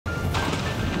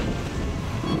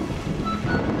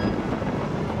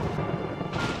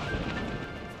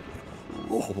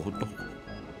no.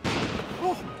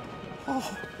 Oh,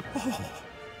 oh, oh.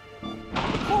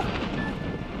 Oh.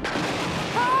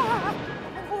 Ah.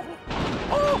 Oh.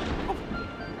 Oh.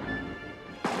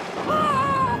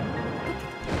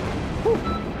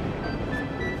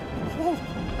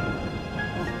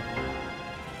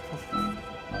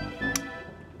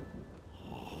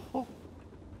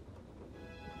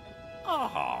 Ah. Oh. Oh.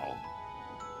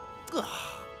 Oh.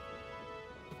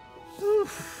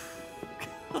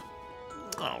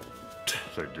 Oh,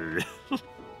 silly.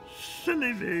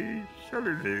 Silly me,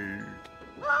 silly me.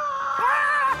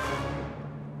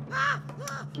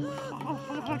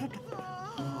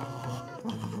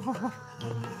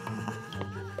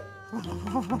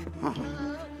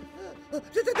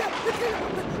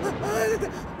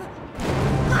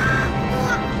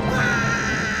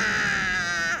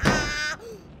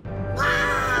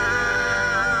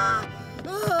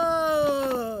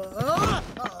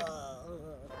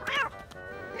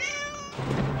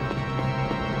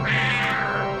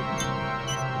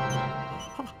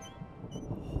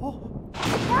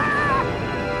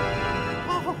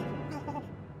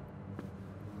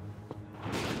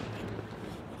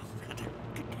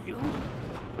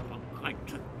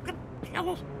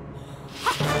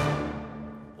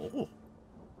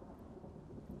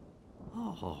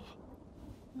 Oh.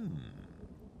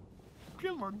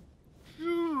 Come on.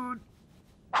 Shoot.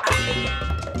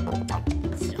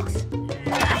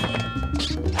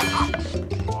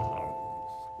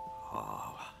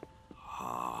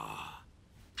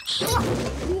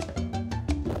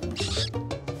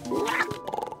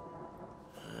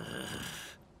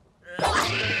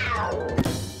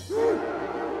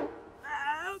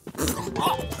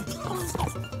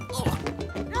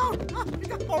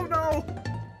 Oh no!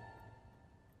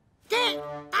 Get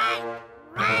that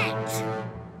rat!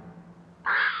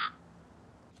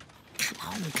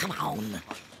 Come on.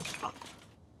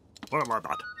 What about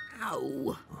that?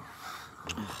 Ow.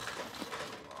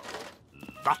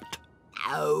 That.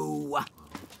 Ow.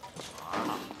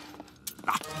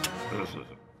 That.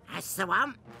 That's the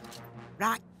one.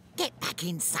 Right, get back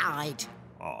inside.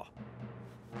 Oh.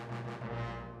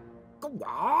 Go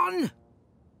on.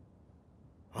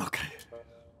 Okay.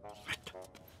 Right.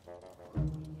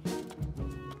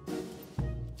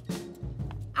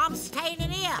 I'm staying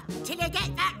in here till you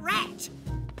get that rat.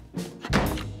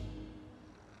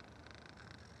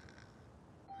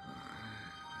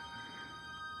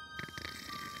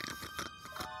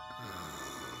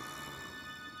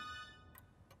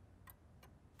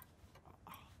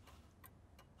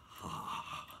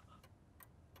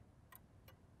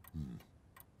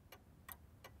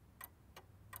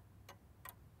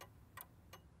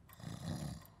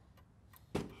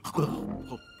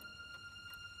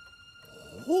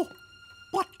 Oh,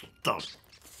 what the?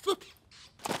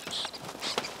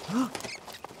 Huh?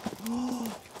 Oh.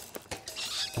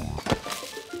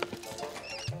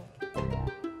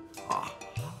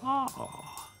 Aha.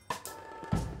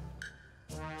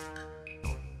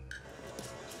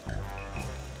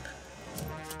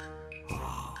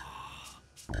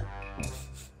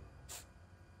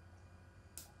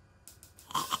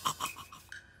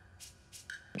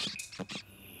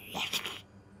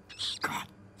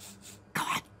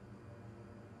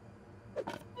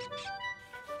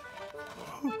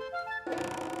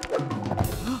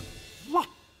 What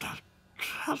the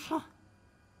treasure?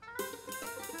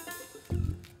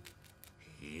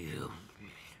 You...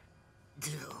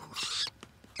 No!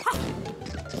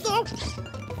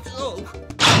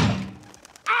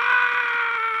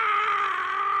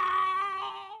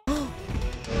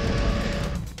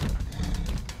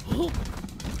 Oh.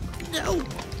 No!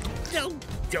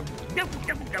 No!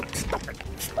 No, stop it!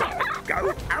 Stop it! Go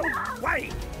away!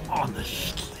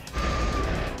 Honestly.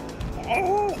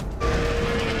 Oh!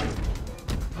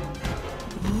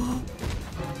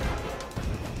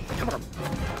 Come on.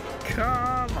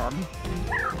 Come on.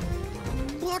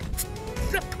 What?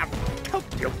 I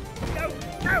told you.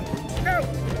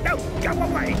 No, go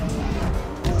away!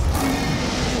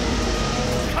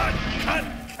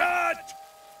 Cut!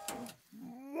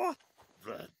 What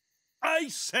the? I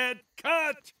said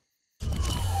cut!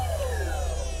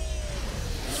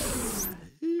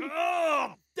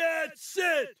 Oh, that's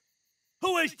it!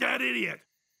 Who is that idiot?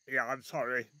 Yeah, I'm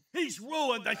sorry. He's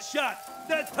ruined the shot.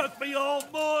 That took me all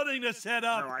morning to set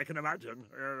up. No, I can imagine.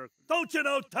 Don't you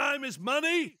know time is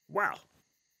money? Well,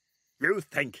 you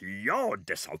think you're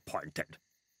disappointed.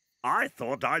 I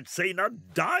thought I'd seen a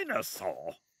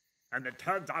dinosaur. And it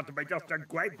turns out to be just a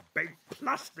great big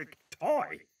plastic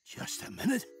toy. Just a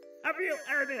minute. Have you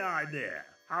any idea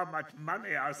how much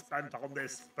money I spent on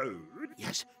this food?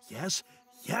 Yes, yes,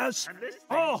 yes. And this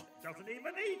thing doesn't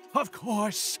even eat. Of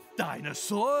course.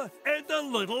 Dinosaur and the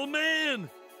little man.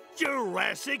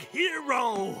 Jurassic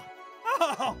Hero.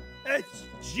 Oh, it's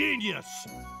genius.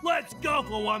 Let's go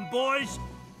for one, boys.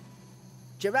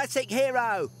 Jurassic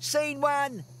Hero, scene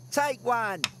 1, take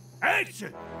 1.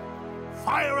 Action!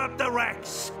 Fire up the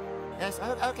Rex. Yes,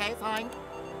 okay, fine.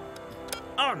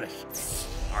 Honest,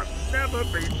 I've never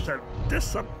been so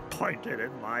disappointed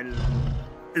in my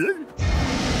life.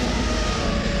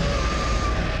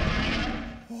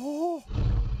 Oh.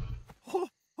 Oh.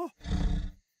 Oh.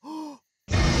 Oh.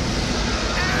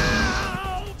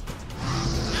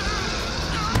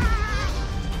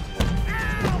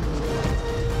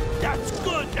 That's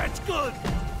good, that's good.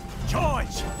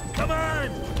 George, come on,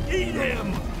 eat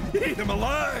him. Eat him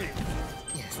alive.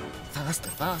 Yes, faster,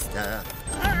 faster.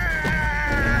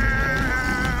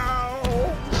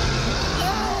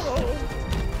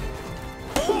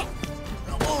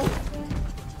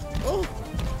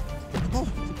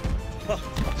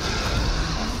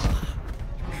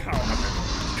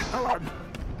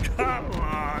 Come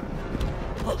on.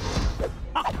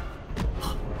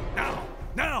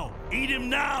 Now, eat him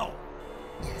now.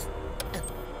 Yes.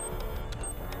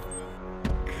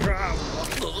 Come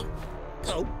on.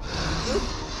 Oh.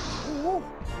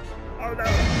 Oh no.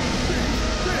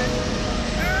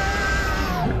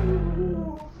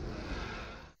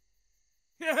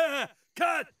 Yeah,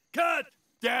 cut.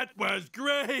 That was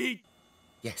great.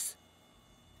 Yes.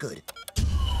 Good.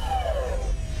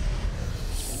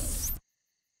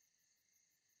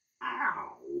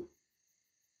 Ow.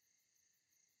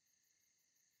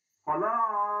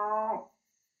 Hello?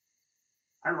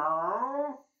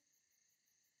 Hello?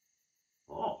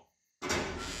 Oh.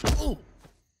 Oh.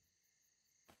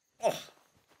 Oh.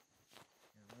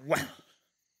 Well,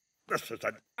 this is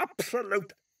an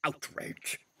absolute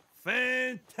outrage.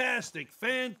 Fantastic.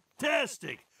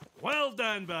 Well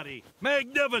done, buddy.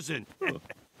 Magnificent. Oh,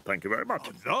 thank you very much.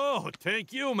 Oh,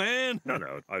 thank you, man.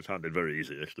 No, I found it very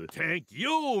easy, actually. Thank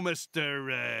you,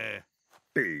 Mr.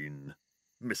 Bean.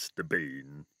 Mr.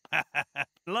 Bean.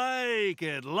 Like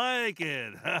it. Thank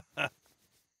you.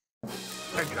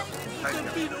 Thank you.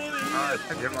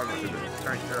 Thank you very much.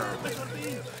 Thank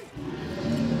you.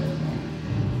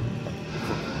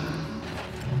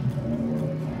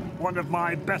 One of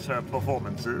my better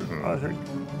performances, I think.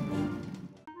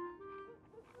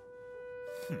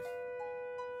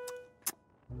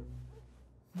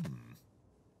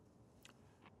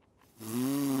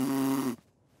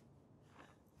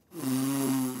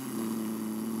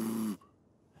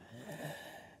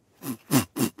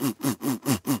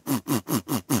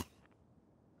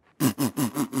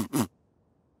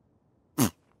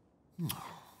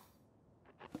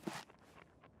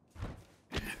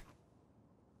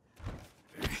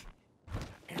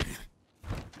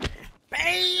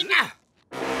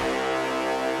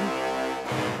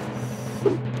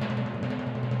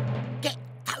 Get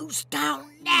those down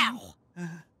now.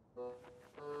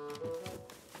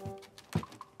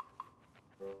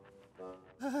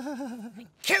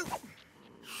 Cute.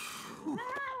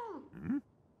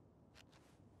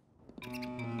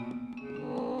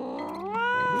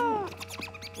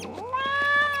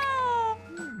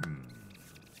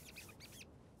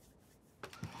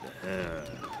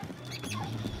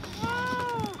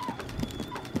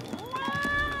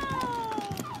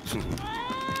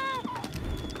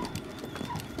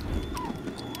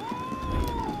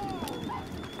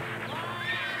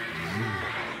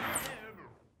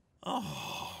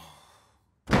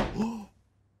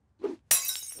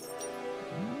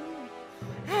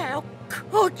 How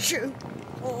could you,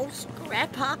 oh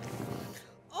Scrapper?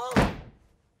 Oh.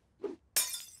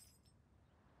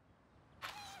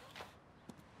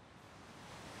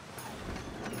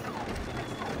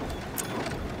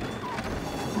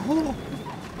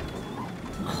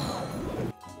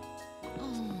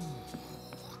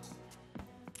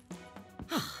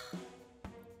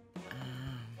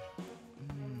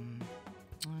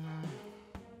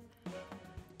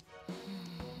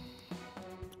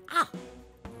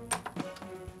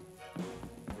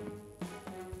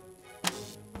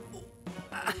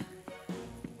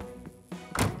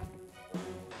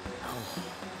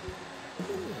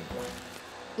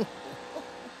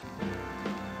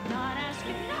 Not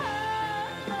asking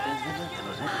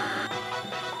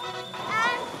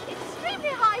and extremely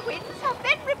high winds have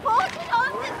been reported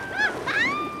on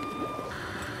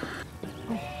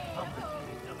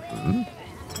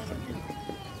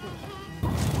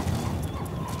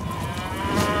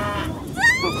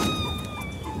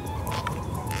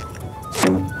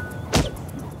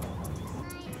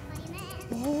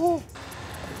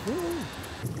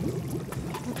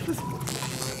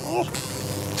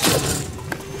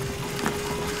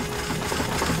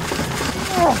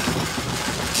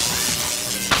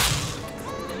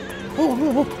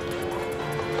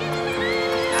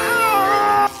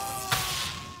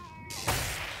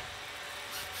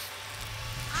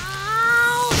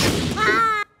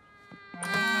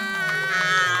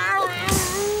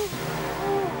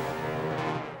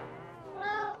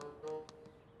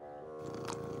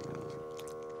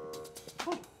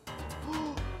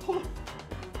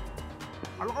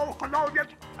Hello, yes,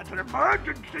 it's an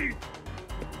emergency.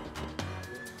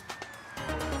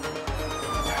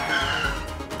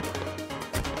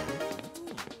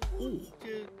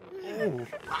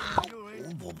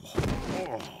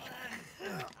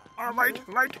 Wait.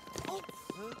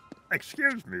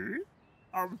 Excuse me.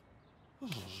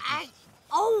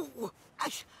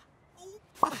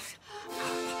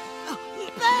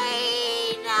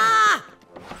 Bina!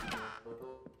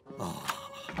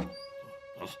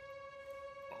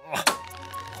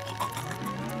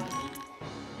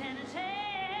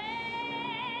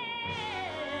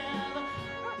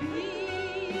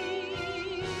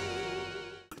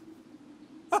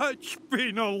 It's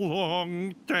been a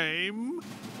long time.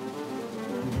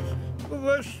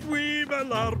 The sweet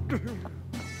lord.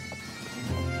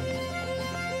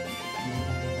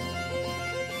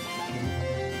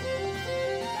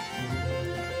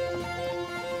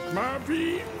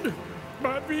 Marvin,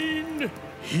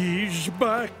 he's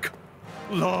back.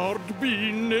 Lord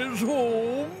Bean is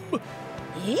home.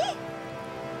 Eh?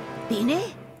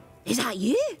 Beanie? Is that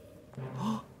you?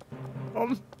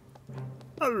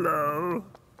 Hello,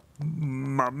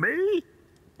 Mummy?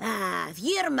 If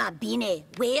you're my Beanie,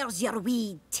 where's your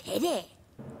wee teddy?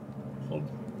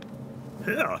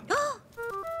 Here.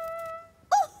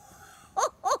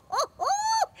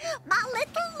 My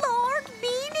little Lord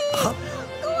Beanie!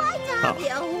 Glad to have you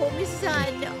home,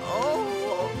 son.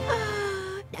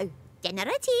 Now, dinner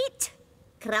at 8.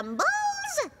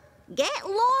 Crumbles, get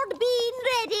Lord Bean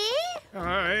ready.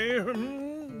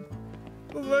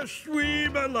 The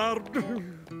sweet lord.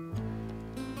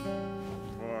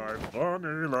 My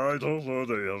funny little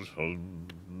dear.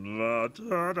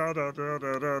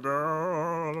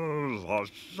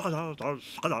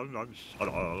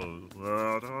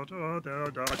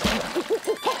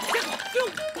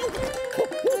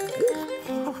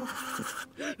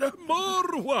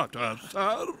 More water,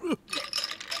 sir.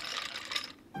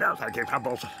 No, thank you,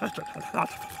 Crumbles.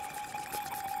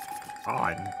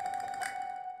 Fine.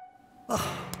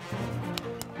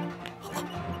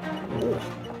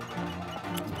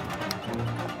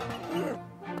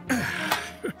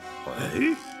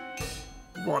 Hey?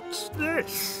 What's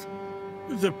this?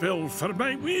 The bill for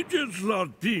my wages,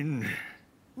 Lord Bean.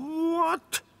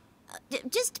 What?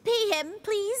 Just pay him,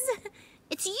 please.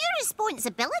 It's your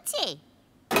responsibility.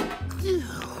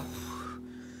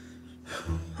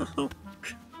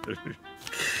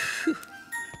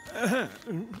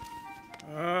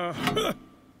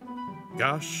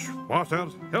 Gas, water,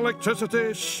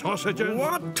 electricity, sausages.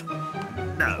 What?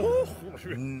 No.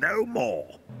 No more.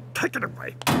 Take it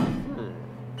away.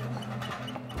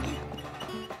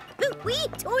 But we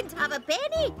don't have a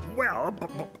penny. Well,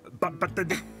 but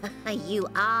then... You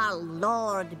are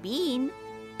Lord Bean.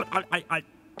 But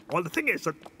well, the thing is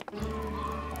that...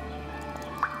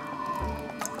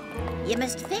 You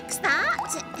must fix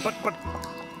that. But...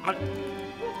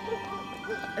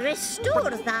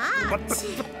 Restore that. But...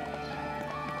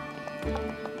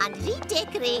 And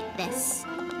redecorate this.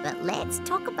 But let's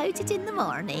talk about it in the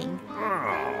morning.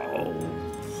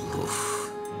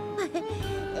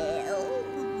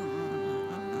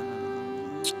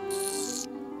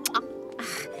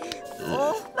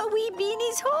 Oh, my wee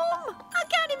Beanie's home. I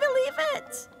can't believe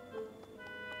it.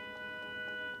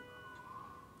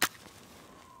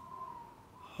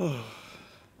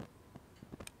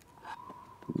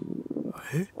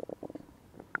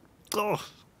 Oh,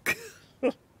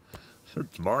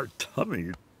 it's my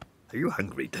tummy. Are you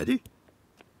hungry, Teddy?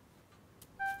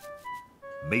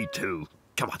 Me too.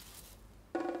 Come on.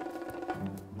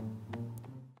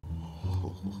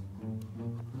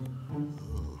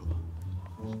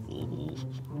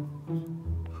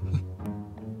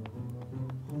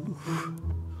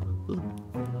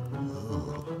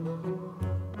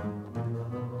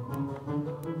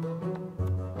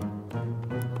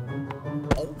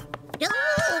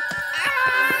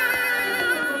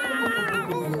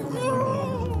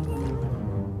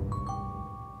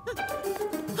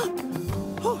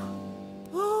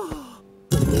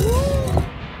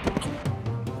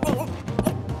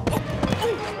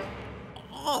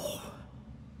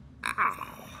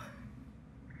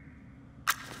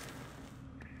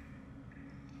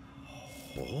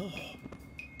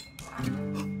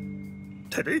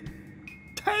 Teddy?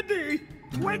 Teddy!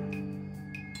 Wait!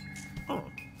 Oh.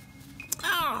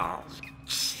 Oh,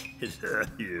 there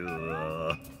you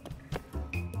are.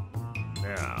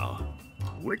 Now,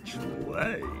 which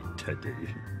way,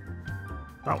 Teddy?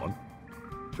 That one?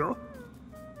 Sure?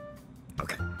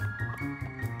 Okay.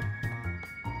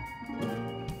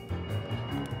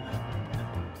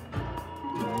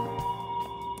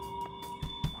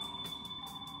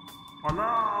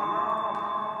 Hello?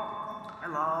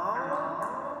 Hello?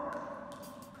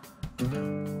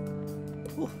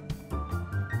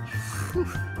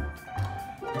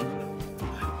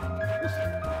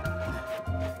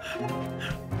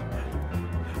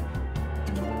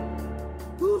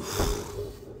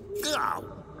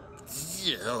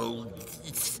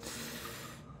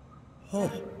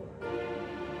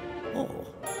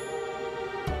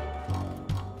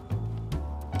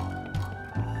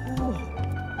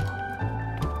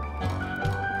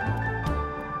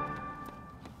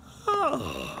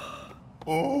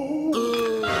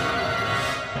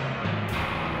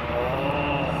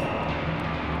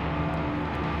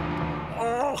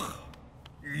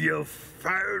 You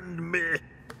found me.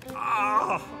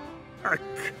 Oh, I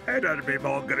cannot be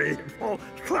more grateful.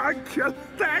 Thank you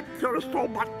so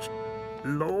much.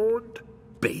 Lord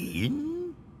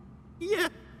Bean? Yeah.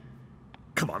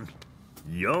 Come on,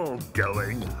 you're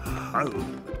going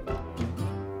home.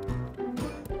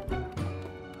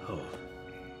 Oh.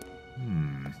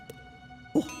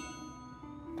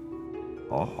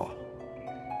 Oh.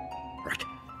 Right,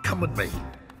 come with me.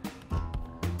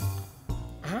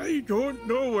 I don't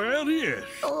know where he is.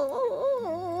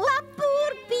 Oh, our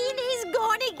poor Beanie's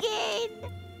gone again.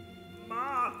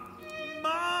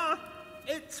 Ma,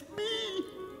 it's me,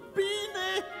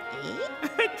 Beanie.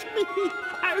 It's me.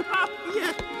 How are you?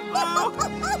 Oh,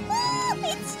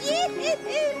 it's you. It's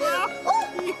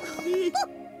me.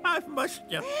 I've missed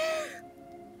you.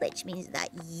 Which means that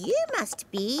you must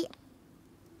be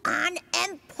an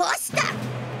imposter.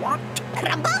 What?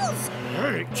 Crumbles!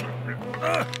 Right.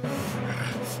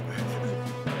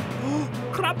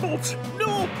 Crumbles!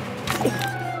 No!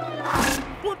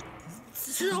 What?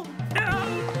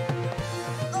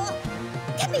 Oh,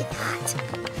 give me that.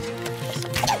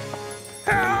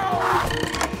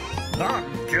 I'm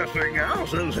guessing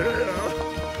ours is here.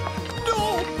 No!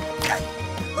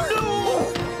 No!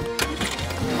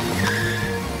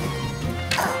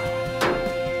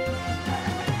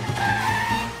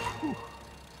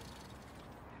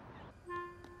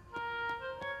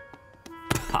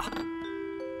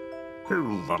 Who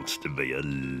wants to be a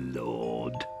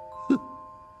lord?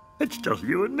 It's just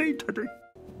you and me, Teddy.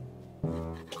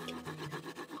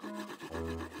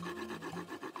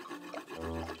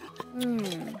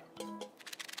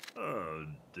 Oh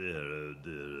dear, oh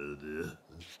dear, oh dear.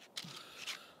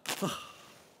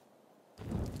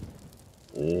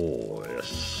 Oh,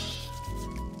 yes.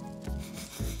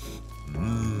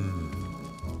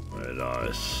 Very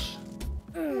nice.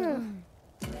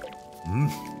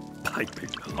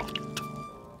 Piping hot.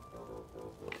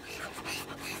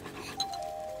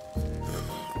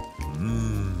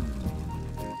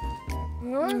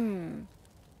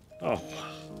 Oh,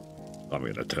 I'm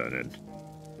gonna turn in.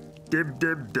 Dib,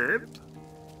 dib, dib.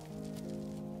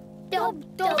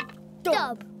 Dub, dub,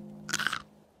 dub.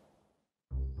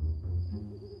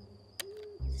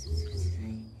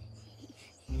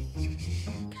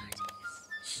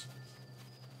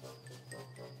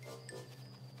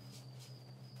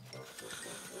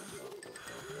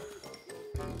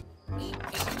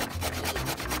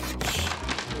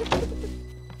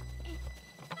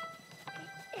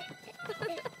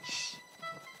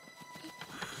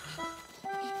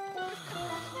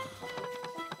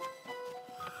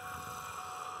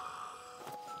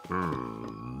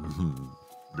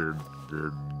 Dib,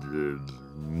 dib, dib.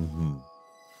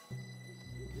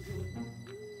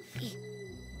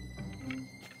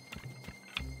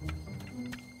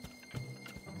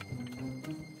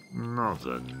 Not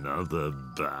another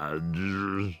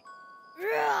badge.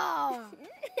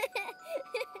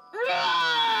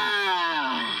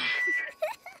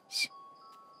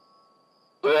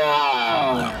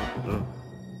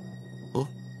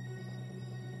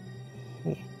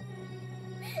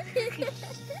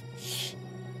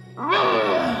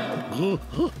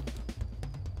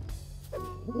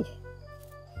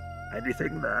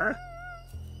 Anything there?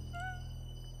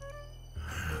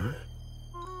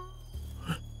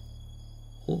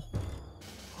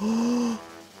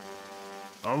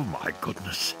 Oh my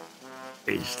goodness.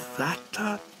 Is that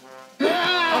a...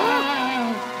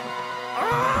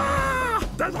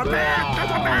 There's a bear!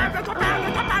 There's a bear! There's a bear!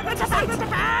 There's a bear! There's a bear! There's a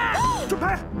bear! There's a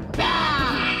bear!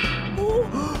 Oh,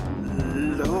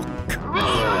 look!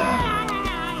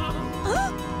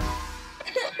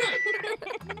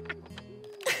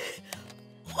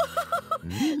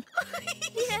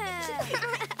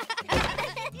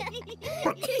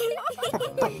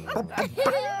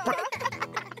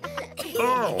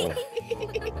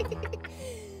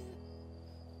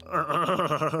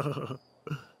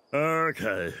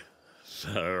 Okay,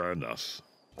 fair enough.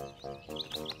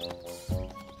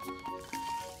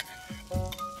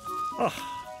 Oh,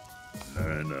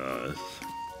 very nice.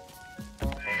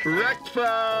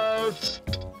 Breakfast!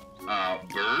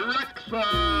 Breakfast!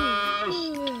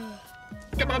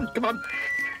 Come on, come on.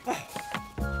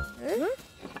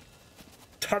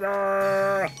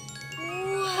 Ta-da!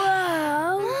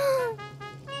 Wow!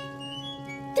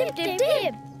 Dib, dib,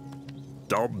 dib!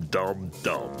 Dum, dum,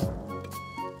 dum.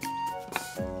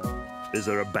 Is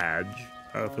there a badge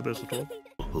for this at all?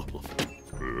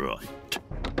 Right.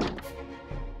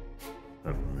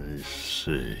 Let me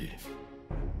see.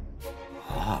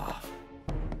 Ah.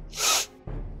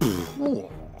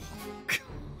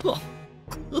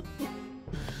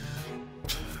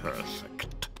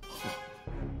 Perfect.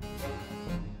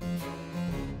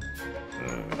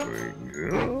 There we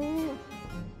go.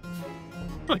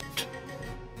 Right.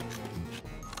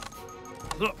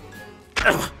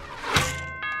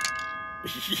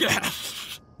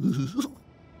 Yes!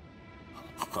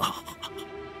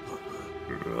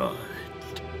 Right.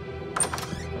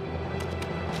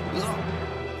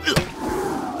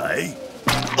 Hey!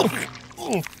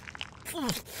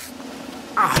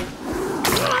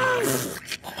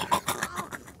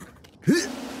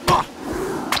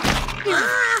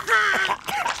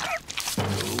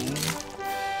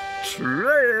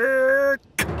 Trick!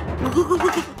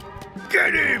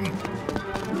 Get him!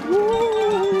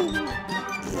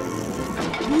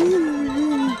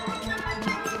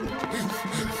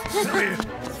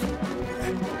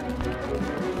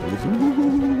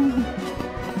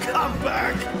 Come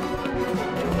back!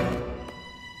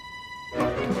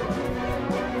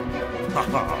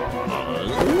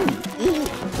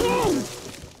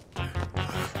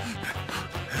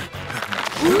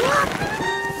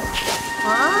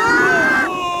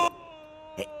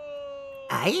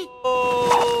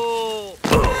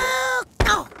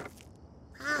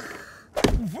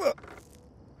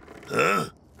 Eh?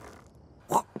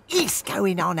 What is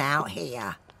going on out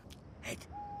here?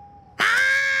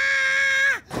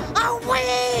 Ah! A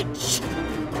witch!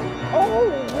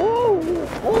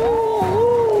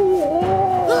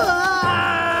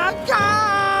 Ah,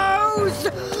 ghost!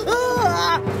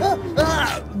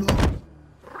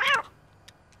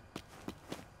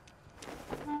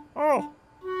 Oh!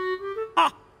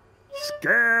 Ah!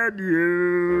 Scared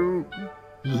you!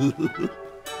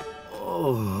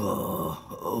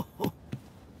 Oh.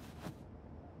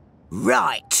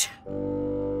 Right.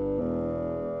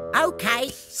 Okay,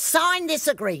 sign this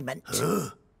agreement.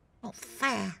 Not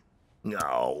fair.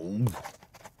 No.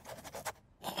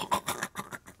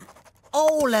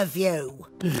 All of you.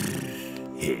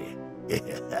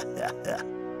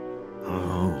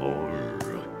 All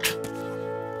right.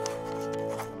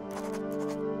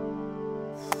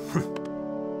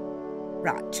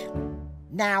 Right.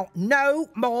 Now, no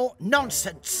more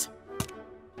nonsense.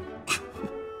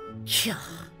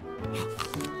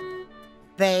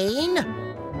 Bean,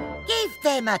 give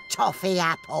them a toffee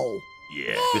apple.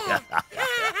 Yeah.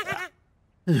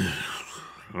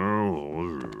 All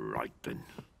right then.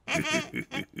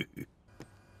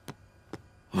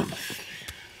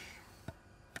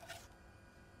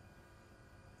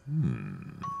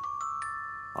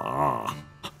 Ah.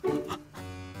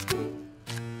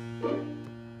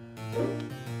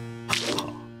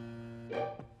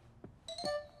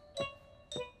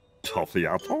 Toffee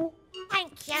apple?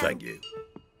 Thank you. Thank you.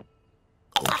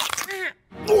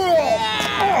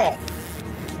 Ow!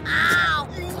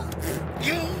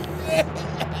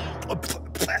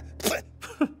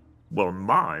 Well,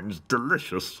 mine's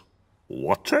delicious.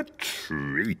 What a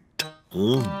treat.